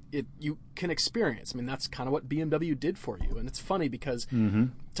 you can experience. I mean, that's kind of what BMW did for you. And it's funny because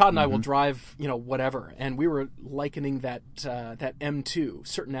Todd and I will drive, whatever, and we were likening that M2,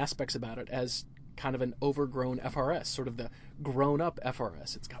 certain aspects about it, as kind of an overgrown FRS, sort of the grown-up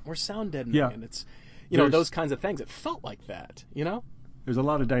FRS. It's got more sound deadening, and it's, those kinds of things. It felt like that, There's a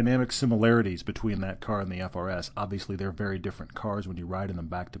lot of dynamic similarities between that car and the FRS. Obviously, they're very different cars when you ride in them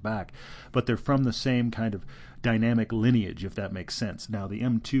back to back, but they're from the same kind of dynamic lineage, if that makes sense. Now, the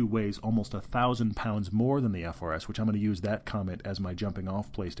M2 weighs almost 1,000 pounds more than the FRS, which I'm going to use that comment as my jumping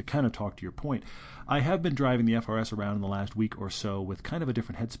off place to kind of talk to your point. I have been driving the FRS around in the last week or so with kind of a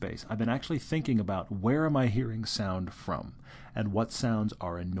different headspace. I've been actually thinking about where am I hearing sound from and what sounds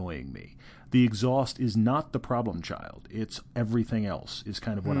are annoying me. The exhaust is not the problem child. It's everything else is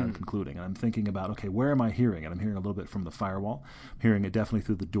kind of what I'm concluding. And I'm thinking about, okay, where am I hearing it? I'm hearing a little bit from the firewall. I'm hearing it definitely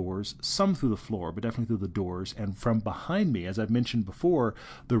through the doors, some through the floor, but definitely through the doors. And from behind me, as I've mentioned before,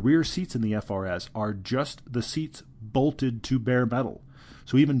 the rear seats in the FRS are just the seats bolted to bare metal.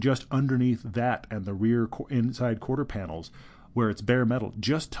 So even just underneath that and the rear inside quarter panels, where it's bare metal,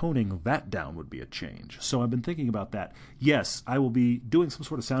 just toning that down would be a change. So I've been thinking about that. Yes, I will be doing some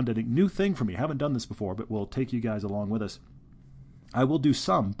sort of sound editing. New thing for me. Haven't done this before, but we'll take you guys along with us. I will do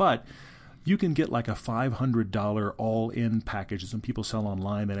some, but you can get like a $500 all-in package that some people sell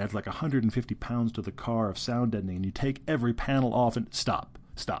online that adds like 150 pounds to the car of sound deadening, and you take every panel off and stop.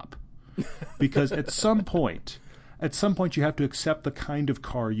 Because at some point you have to accept the kind of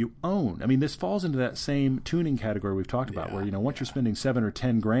car you own. I mean, this falls into that same tuning category we've talked about, where, once you're spending $7 or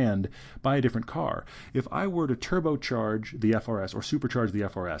 $10 grand, buy a different car. If I were to turbocharge the FRS or supercharge the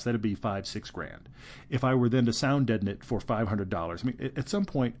FRS, that'd be $5-6 grand. If I were then to sound deaden it for $500, I mean, at some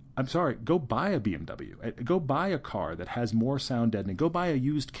point, I'm sorry, go buy a BMW. Go buy a car that has more sound deadening. Go buy a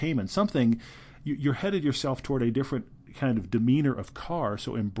used Cayman, something. You're headed yourself toward a different kind of demeanor of car,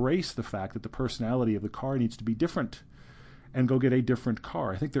 so embrace the fact that the personality of the car needs to be different and go get a different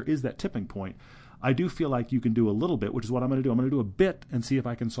car. I think there is that tipping point. I do feel like you can do a little bit, which is what I'm going to do. I'm going to do a bit and see if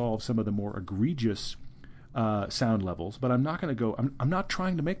I can solve some of the more egregious sound levels, but I'm not going to go, I'm not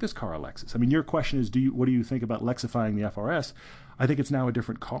trying to make this car a Lexus. I mean, your question is, what do you think about Lexifying the FRS? I think it's now a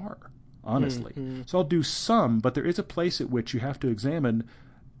different car, honestly. So I'll do some, but there is a place at which you have to examine,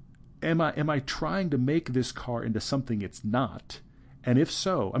 am I trying to make this car into something it's not? And if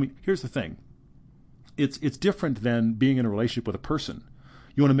so, I mean, here's the thing. It's different than being in a relationship with a person.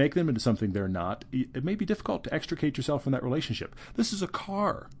 You want to make them into something they're not. It may be difficult to extricate yourself from that relationship. This is a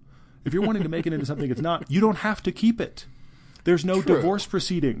car. If you're wanting to make it into something it's not, you don't have to keep it. There's no divorce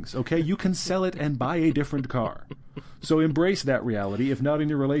proceedings, okay? You can sell it and buy a different car. So embrace that reality, if not in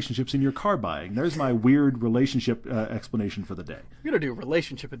your relationships, in your car buying. There's my weird relationship explanation for the day. You're going to do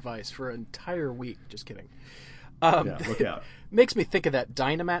relationship advice for an entire week. Just kidding. Yeah, look out. Makes me think of that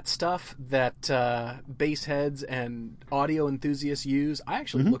Dynamat stuff that bass heads and audio enthusiasts use. I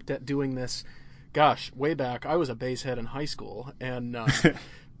actually looked at doing this, way back. I was a bass head in high school, and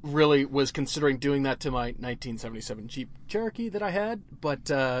really was considering doing that to my 1977 Jeep Cherokee that I had, but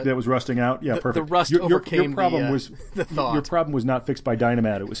that was rusting out. Yeah, perfect. The rust overcame your problem the thought. Your problem was not fixed by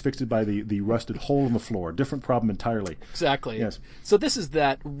Dynamat. It was fixed by the rusted hole in the floor. Different problem entirely. Exactly. Yes. So this is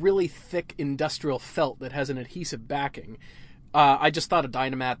that really thick industrial felt that has an adhesive backing. I just thought of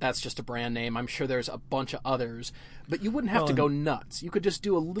Dynamat. That's just a brand name. I'm sure there's a bunch of others, but you wouldn't have to go nuts. You could just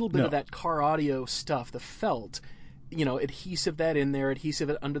do a little bit of that car audio stuff, the felt. Adhesive that in there, adhesive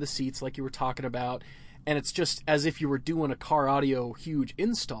it under the seats like you were talking about, and it's just as if you were doing a car audio huge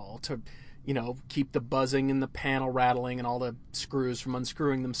install to, keep the buzzing and the panel rattling and all the screws from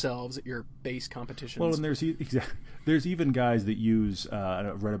unscrewing themselves at your bass competitions. Well, and there's even guys that use,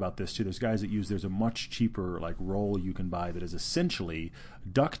 I've read about this too, there's a much cheaper roll you can buy that is essentially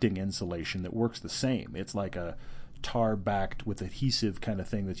ducting insulation that works the same. It's like a tar-backed with adhesive kind of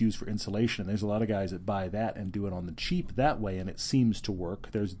thing that's used for insulation. There's a lot of guys that buy that and do it on the cheap that way, and it seems to work.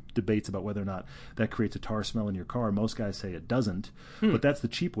 There's debates about whether or not that creates a tar smell in your car. Most guys say it doesn't, but that's the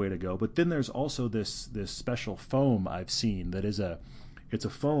cheap way to go. But then there's also this special foam I've seen that is it's a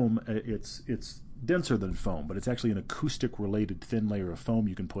foam. It's denser than foam, but it's actually an acoustic-related thin layer of foam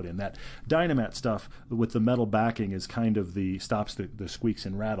you can put in. That Dynamat stuff with the metal backing is kind of stops the squeaks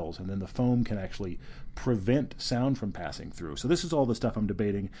and rattles, and then the foam can actually prevent sound from passing through. So this is all the stuff I'm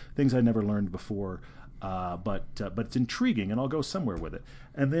debating, things I never learned before, but it's intriguing, and I'll go somewhere with it.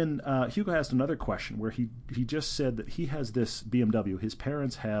 And then Hugo asked another question where he just said that he has this BMW. His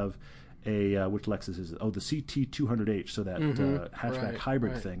parents have which Lexus is it? Oh, the CT200H, so that hatchback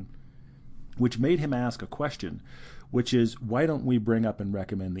hybrid thing, which made him ask a question, which is, why don't we bring up and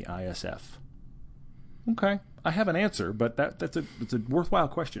recommend the ISF? Okay. I have an answer, but it's a worthwhile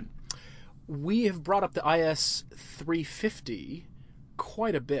question. We have brought up the IS 350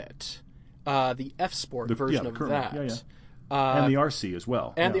 quite a bit. The F Sport version of that. And the RC as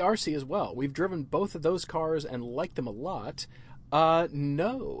well. And the RC as well. We've driven both of those cars and like them a lot.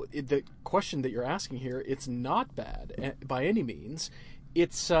 No, the question that you're asking here, it's not bad by any means.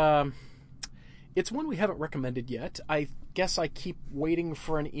 It's one we haven't recommended yet. I guess I keep waiting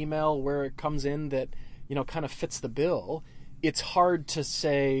for an email where it comes in that, kind of fits the bill. It's hard to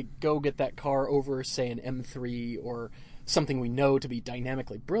say, go get that car over, say, an M3 or something we know to be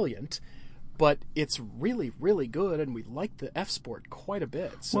dynamically brilliant. But it's really, really good, and we like the F Sport quite a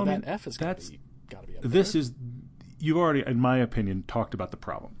bit. So that F is got to be up there. You've already, in my opinion, talked about the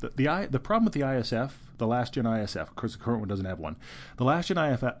problem. The problem with the ISF, the last gen ISF, of course the current one doesn't have one. The last gen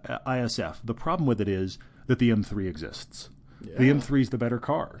ISF, the problem with it is that the M3 exists. Yeah. The M3 is the better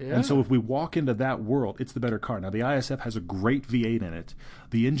car. Yeah. And so if we walk into that world, it's the better car. Now the ISF has a great V8 in it.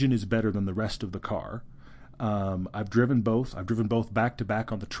 The engine is better than the rest of the car. I've driven both. I've driven both back to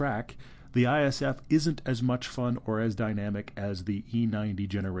back on the track. The ISF isn't as much fun or as dynamic as the E90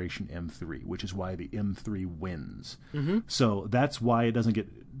 generation M3, which is why the M3 wins. Mm-hmm. So that's why it doesn't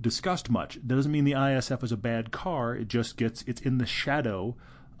get discussed much. It doesn't mean the ISF is a bad car. It just it's in the shadow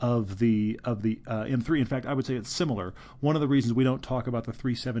of the M3. In fact, I would say it's similar. One of the reasons we don't talk about the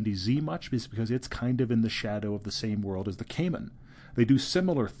 370Z much is because it's kind of in the shadow of the same world as the Cayman. They do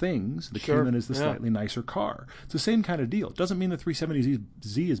similar things. The Cayman is the slightly nicer car. It's the same kind of deal. It doesn't mean the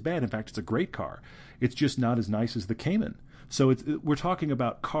 370Z is bad. In fact, it's a great car. It's just not as nice as the Cayman. So we're talking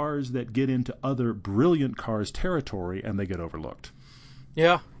about cars that get into other brilliant cars territory and they get overlooked.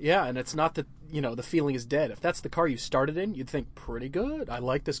 Yeah, and it's not that, the feeling is dead. If that's the car you started in, you'd think, pretty good, I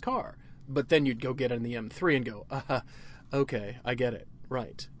like this car. But then you'd go get in the M3 and go, okay, I get it,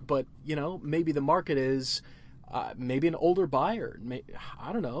 right. But, maybe the market is... maybe an older buyer.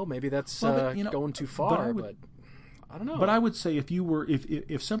 I don't know. Maybe that's going too far. But I don't know. But I would say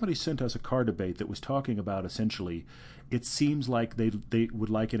if somebody sent us a car debate that was talking about essentially, it seems like they would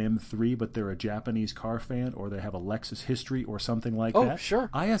like an M3, but they're a Japanese car fan, or they have a Lexus history, or something like that. Oh, sure.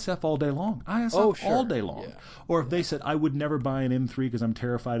 ISF all day long. ISF all day long. Yeah. Or if they said, I would never buy an M3 because I'm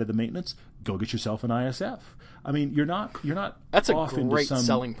terrified of the maintenance, go get yourself an ISF. I mean, you're not. That's a off great into some,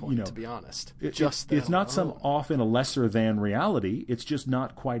 selling point, to be honest. It's not some off in a lesser than reality. It's just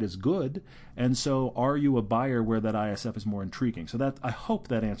not quite as good. And so, are you a buyer where that ISF is more intriguing? So I hope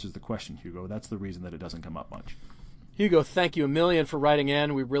that answers the question, Hugo. That's the reason that it doesn't come up much. Hugo, thank you a million for writing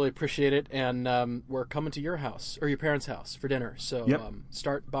in. We really appreciate it, and we're coming to your house or your parents' house for dinner. So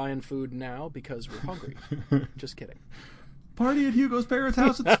start buying food now because we're hungry. Just kidding. Party at Hugo's parents'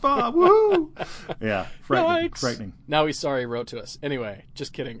 house at Spa. Woohoo! Yeah, frightening. Now he's sorry he wrote to us. Anyway,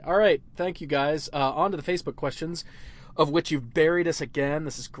 just kidding. All right, thank you guys. On to the Facebook questions, of which you've buried us again.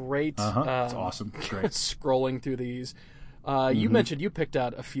 This is great. It's awesome. Great. Scrolling through these. You mentioned you picked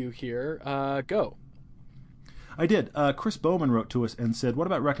out a few here. Go. I did. Chris Bowman wrote to us and said, what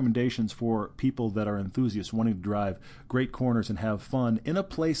about recommendations for people that are enthusiasts wanting to drive great corners and have fun in a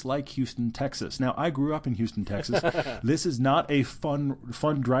place like Houston, Texas? Now, I grew up in Houston, Texas. This is not a fun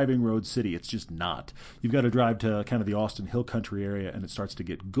driving road city. It's just not. You've got to drive to kind of the Austin Hill Country area and it starts to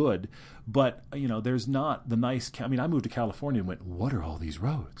get good. But, there's not the nice... I moved to California and went, what are all these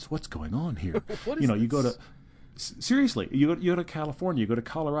roads? What's going on here? You go to... Seriously, you go to California, you go to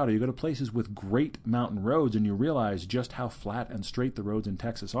Colorado, you go to places with great mountain roads, and you realize just how flat and straight the roads in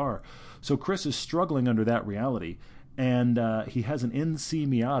Texas are. So Chris is struggling under that reality, and he has an NC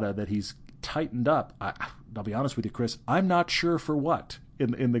Miata that he's tightened up. I'll be honest with you, Chris, I'm not sure for what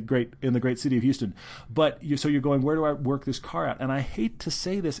in the great city of Houston. But you're going, where do I work this car out? And I hate to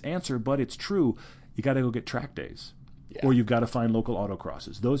say this answer, but it's true. You got to go get track days. Yeah. Or you've got to find local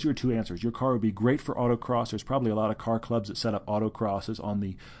autocrosses. Those are your two answers. Your car would be great for autocross. There's probably a lot of car clubs that set up autocrosses on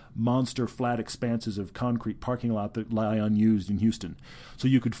the monster flat expanses of concrete parking lot that lie unused in Houston. So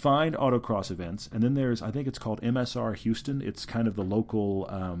you could find autocross events. And then there's, I think it's called MSR Houston. It's kind of the local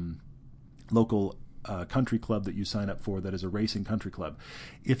country club that you sign up for that is a racing country club.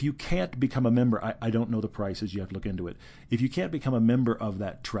 If you can't become a member, I don't know the prices. You have to look into it. If you can't become a member of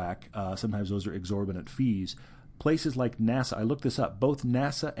that track, sometimes those are exorbitant fees. Places like NASA, I looked this up, both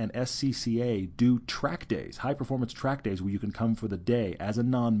NASA and SCCA do track days, high-performance track days where you can come for the day as a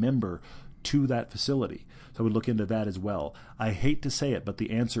non-member to that facility. So I would look into that as well. I hate to say it, but the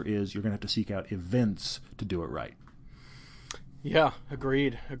answer is you're going to have to seek out events to do it right. Yeah,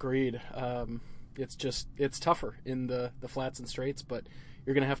 agreed. It's tougher in the flats and straights, but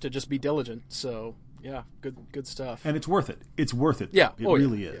you're going to have to just be diligent. So, yeah, good stuff. And it's worth it. It's worth it. Yeah. It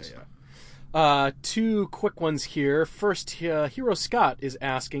really is. Yeah. Two quick ones here. First, Hero Scott is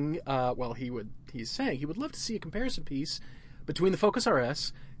asking, he's saying he would love to see a comparison piece between the Focus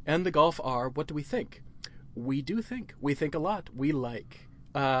RS and the Golf R. What do we think? We do think. We think a lot. We like.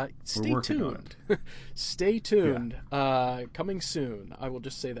 Stay tuned. Stay tuned. Yeah. Coming soon. I will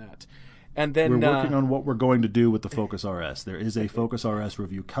just say that. And then we're working on what we're going to do with the Focus RS. There is a Focus RS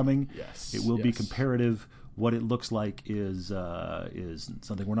review coming. Yes. It will be comparative. What it looks like is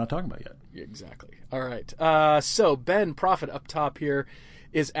something we're not talking about yet. Exactly. All right. So Ben Prophet up top here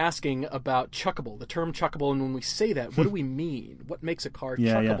is asking about chuckable, the term chuckable, and when we say that, what do we mean? What makes a car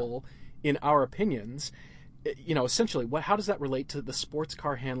chuckable in our opinions? Essentially, how does that relate to the sports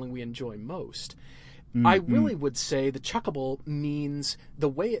car handling we enjoy most? I really would say the chuckable means the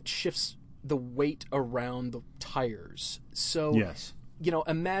way it shifts the weight around the tires. So, yes.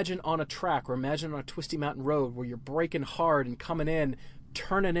 Imagine on a track or imagine on a twisty mountain road where you're braking hard and coming in,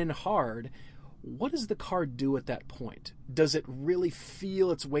 turning in hard. What does the car do at that point? Does it really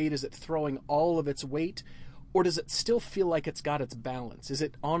feel its weight? Is it throwing all of its weight? Or does it still feel like it's got its balance? Is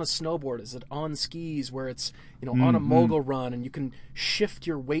it on a snowboard? Is it on skis where it's, on a mogul run and you can shift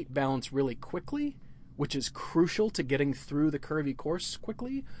your weight balance really quickly, which is crucial to getting through the curvy course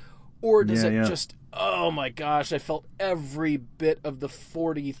quickly? Or does it just, oh my gosh, I felt every bit of the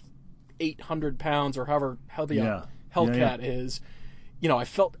 4,800 pounds or however heavy a Hellcat is. I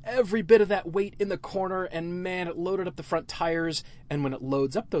felt every bit of that weight in the corner, and man, it loaded up the front tires. And when it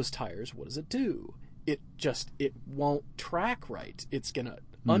loads up those tires, what does it do? It won't track right. It's going to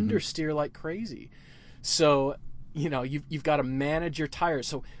understeer like crazy. So, you've got to manage your tires.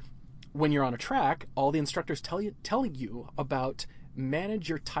 So when you're on a track, all the instructors telling you about manage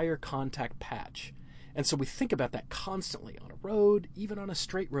your tire contact patch. And so we think about that constantly on a road, even on a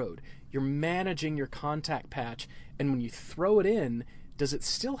straight road. You're managing your contact patch, and when you throw it in, does it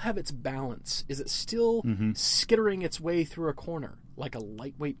still have its balance? Is it still skittering its way through a corner like a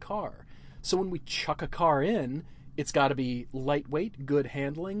lightweight car? So when we chuck a car in, it's got to be lightweight, good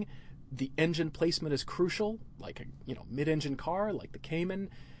handling. The engine placement is crucial, like a mid-engine car, like the Cayman.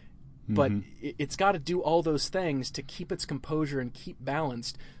 But it's got to do all those things to keep its composure and keep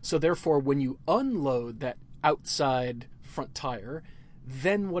balanced. So therefore, when you unload that outside front tire,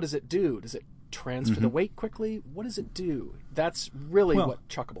 then what does it do? Does it transfer the weight quickly? What does it do? That's really what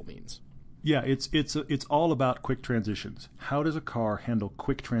chuckable means. Yeah, it's all about quick transitions. How does a car handle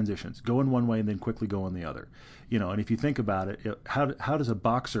quick transitions? Go in one way and then quickly go in the other. And if you think about it, how does a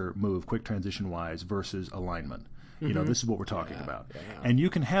boxer move quick transition wise versus a lineman? This is what we're talking about. Yeah. And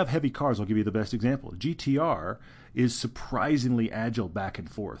you can have heavy cars. I'll give you the best example. GTR is surprisingly agile back and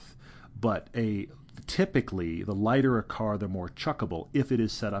forth, but typically the lighter a car, the more chuckable if it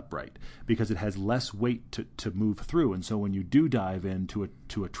is set up right, because it has less weight to move through. And so when you do dive into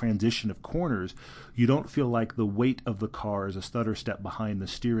a transition of corners, you don't feel like the weight of the car is a stutter step behind the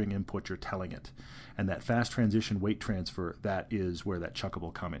steering input you're telling it. And that fast transition weight transfer, that is where that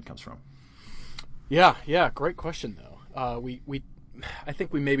chuckable comment comes from. Yeah, great question though. I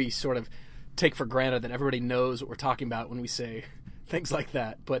think we maybe sort of take for granted that everybody knows what we're talking about when we say things like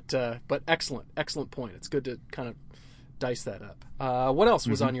that. But excellent point. It's good to kind of dice that up. What else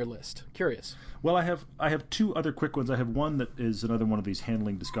was on your list? Curious. Well, I have two other quick ones. I have one that is another one of these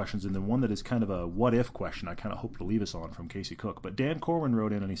handling discussions, and then one that is kind of a what-if question I kind of hope to leave us on from Casey Cook. But Dan Corwin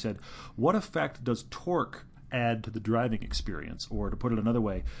wrote in and he said, what effect does torque add to the driving experience? Or to put it another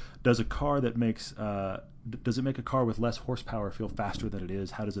way, does it make a car with less horsepower feel faster than it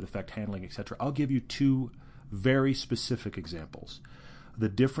is? How does it affect handling, etc.? I'll give you two very specific examples. The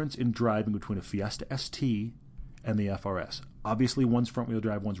difference in driving between a Fiesta ST and the FRS. Obviously, one's front-wheel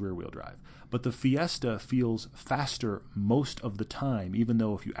drive, one's rear-wheel drive. But the Fiesta feels faster most of the time, even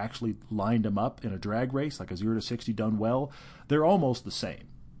though if you actually lined them up in a drag race, like a 0 to 60 done well, they're almost the same.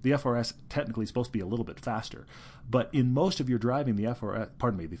 The FRS technically is supposed to be a little bit faster. But in most of your driving,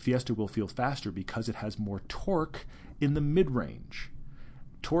 the Fiesta will feel faster because it has more torque in the mid-range.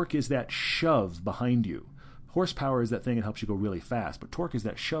 Torque is that shove behind you. Horsepower is that thing that helps you go really fast, but torque is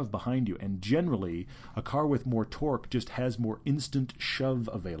that shove behind you. And generally, a car with more torque just has more instant shove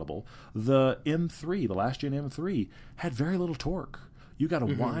available. The M3, the last-gen M3, had very little torque. You got to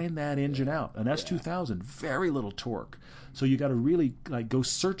wind that engine out, and that's 2000, very little torque. So you got to really go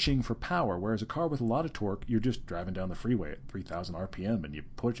searching for power. Whereas a car with a lot of torque, you're just driving down the freeway at 3,000 RPM, and you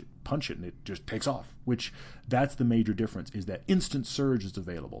punch it, and it just takes off. Which that's the major difference, is that instant surge is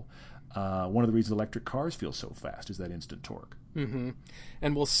available. One of the reasons electric cars feel so fast is that instant torque. And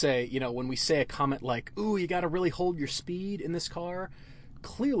we'll say, when we say a comment like, "Ooh, you got to really hold your speed in this car,"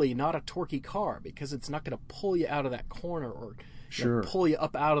 clearly not a torquey car, because it's not going to pull you out of that corner or Sure. pull you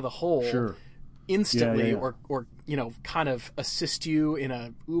up out of the hole Sure. instantly, Yeah. or kind of assist you in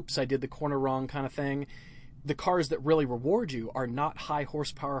a "oops, I did the corner wrong" kind of thing. The cars that really reward you are not high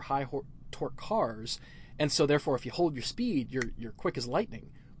horsepower, torque cars, and so therefore, if you hold your speed, you're quick as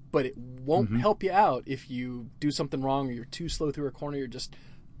lightning. But it won't help you out if you do something wrong, or you're too slow through a corner. You're just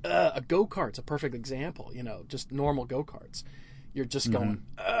a go-kart's a perfect example. Just normal go-karts. You're just going,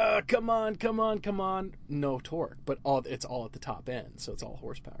 come on, no torque, but it's all at the top end, so it's all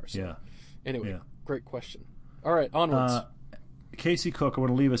horsepower. So anyway, great question. All right, onwards. Casey Cook, I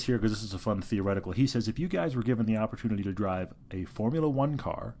want to leave us here because this is a fun theoretical. He says, if you guys were given the opportunity to drive a Formula One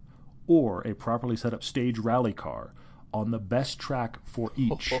car or a properly set up stage rally car on the best track for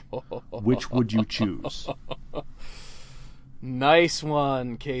each, which would you choose? Nice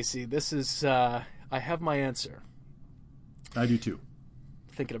one, Casey. This is, I have my answer. I do too.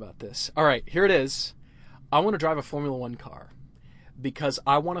 Thinking about this. All right, here it is. I want to drive a Formula One car because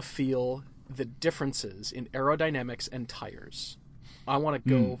I want to feel the differences in aerodynamics and tires. I want to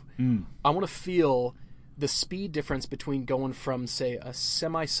go, I want to feel the speed difference between going from, say, a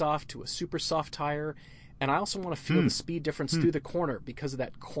semi-soft to a super soft tire. And I also want to feel the speed difference through the corner because of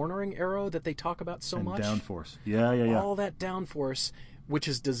that cornering aero that they talk about so much. Downforce. Yeah. All that downforce, which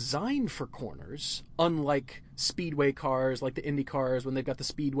is designed for corners, unlike speedway cars, like the Indy cars, when they've got the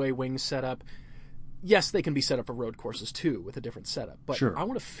speedway wings set up. Yes, they can be set up for road courses too with a different setup. But I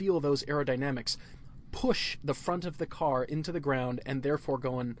want to feel those aerodynamics push the front of the car into the ground and therefore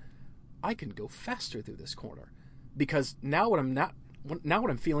going, I can go faster through this corner. Because now what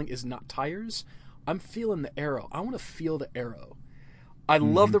I'm feeling is not tires. I'm feeling the aero. I want to feel the aero. I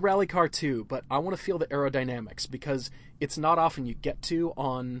love the rally car too, but I want to feel the aerodynamics because it's not often you get to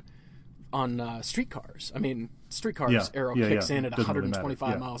on street cars. I mean, street cars aero kicks in at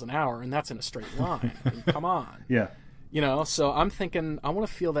 125 miles an hour, and that's in a straight line. I mean, come on. Yeah. So I'm thinking I want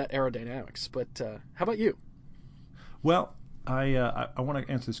to feel that aerodynamics. But how about you? Well, I want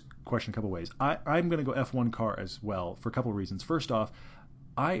to answer this question a couple ways. I'm going to go F1 car as well for a couple of reasons. First off,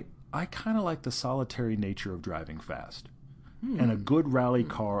 I kind of like the solitary nature of driving fast. And a good rally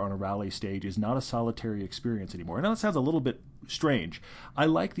car on a rally stage is not a solitary experience anymore. I know that sounds a little bit strange. I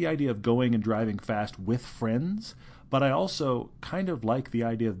like the idea of going and driving fast with friends, but I also kind of like the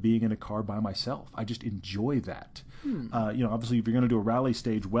idea of being in a car by myself. I just enjoy that. Obviously, if you're going to do a rally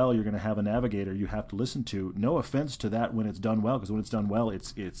stage well, you're going to have a navigator you have to listen to. No offense to that when it's done well, because when it's done well,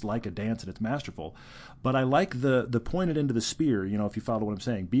 it's like a dance and it's masterful. But I like the pointed end of the spear, if you follow what I'm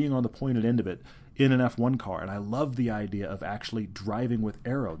saying, being on the pointed end of it in an F1 car. And I love the idea of actually driving with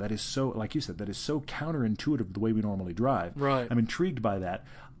aero. That is so, like you said, that is so counterintuitive to the way we normally drive. Right. I'm intrigued by that.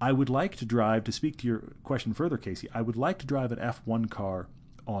 I would like to drive, to speak to your question further, Casey, I would like to drive an F1 car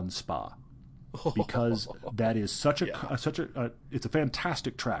on Spa. Because that is such a it's a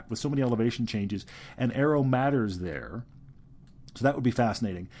fantastic track with so many elevation changes, and aero matters there. So that would be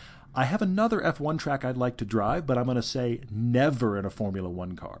fascinating. I have another F1 track I'd like to drive, but I'm going to say never in a Formula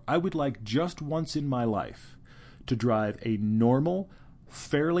One car. I would like just once in my life to drive a normal,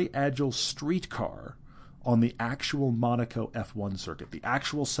 fairly agile street car on the actual Monaco F1 circuit, the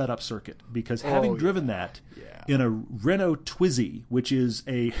actual setup circuit, because having driven that in a Renault Twizy, which is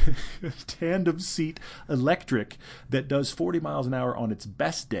a tandem seat electric that does 40 miles an hour on its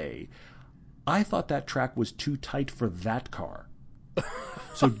best day, I thought that track was too tight for that car.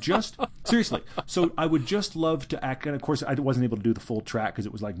 So just seriously, so I would just love to act, and of course I wasn't able to do the full track because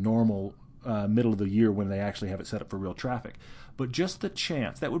it was like normal middle of the year when they actually have it set up for real traffic. But just the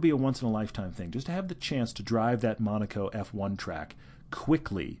chance, that would be a once-in-a-lifetime thing, just to have the chance to drive that Monaco F1 track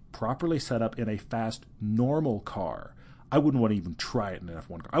quickly, properly set up in a fast, normal car. I wouldn't want to even try it in an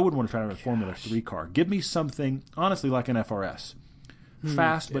F1 car. I wouldn't want to try it in a Formula 3 car. Give me something, honestly, like an FRS.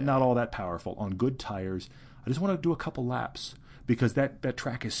 Fast, but not all that powerful, on good tires. I just want to do a couple laps because that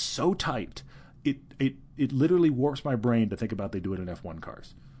track is so tight, it literally warps my brain to think about they do it in F1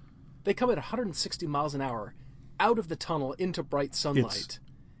 cars. They come at 160 miles an hour out of the tunnel into bright sunlight.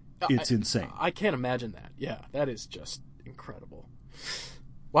 It's insane. I can't imagine that. Yeah, that is just incredidible.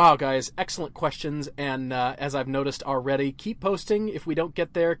 Wow, guys, excellent questions. And as I've noticed already, keep posting. If we don't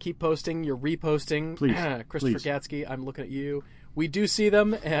get there, keep posting. You're reposting. Please. Christopher Gatsky, I'm looking at you. We do see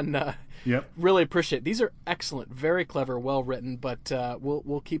them and really appreciate it. These are excellent, very clever, well written, but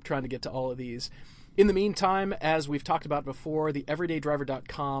we'll keep trying to get to all of these. In the meantime, as we've talked about before, the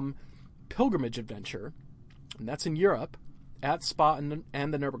everydaydriver.com pilgrimage adventure, and that's in Europe, at Spa and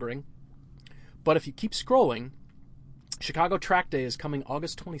the Nürburgring. But if you keep scrolling, Chicago Track Day is coming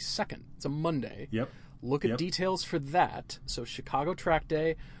August 22nd. It's a Monday. Yep. Look at details for that. So Chicago Track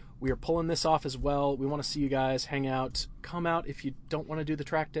Day, We are pulling this off as well. We want to see you guys hang out. Come out if you don't want to do the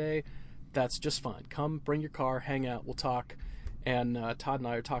track day. That's just fine. Come, bring your car, hang out. We'll talk. And Todd and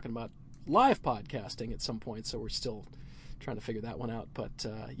I are talking about live podcasting at some point, so we're still trying to figure that one out. But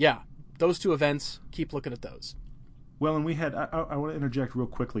yeah, those two events, keep looking at those. Well, and we had, I want to interject real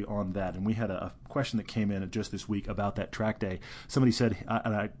quickly on that, and we had a question that came in just this week about that track day. Somebody said,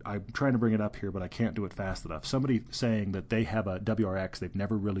 and I'm trying to bring it up here, but I can't do it fast enough. Somebody saying that they have a WRX, they've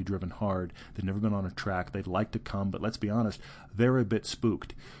never really driven hard, they've never been on a track, they'd like to come, but let's be honest, they're a bit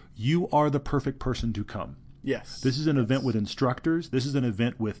spooked. You are the perfect person to come. Yes. This is an event with instructors. This is an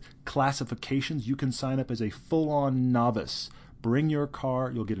event with classifications. You can sign up as a full-on novice. Bring your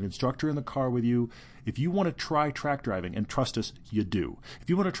car. You'll get an instructor in the car with you. If you want to try track driving, and trust us, you do. If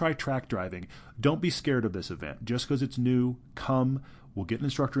you want to try track driving, don't be scared of this event. Just because it's new, come. We'll get an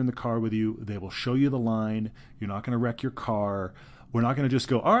instructor in the car with you. They will show you the line. You're not going to wreck your car. We're not going to just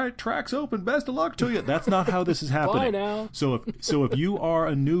go, all right, track's open, best of luck to you. That's not how this is happening. Bye now. So if you are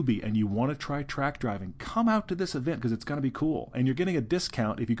a newbie and you want to try track driving, come out to this event because it's going to be cool. And you're getting a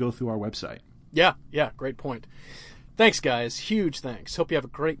discount if you go through our website. Yeah, great point. Thanks, guys. Huge thanks. Hope you have a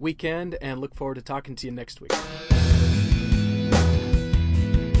great weekend and look forward to talking to you next week.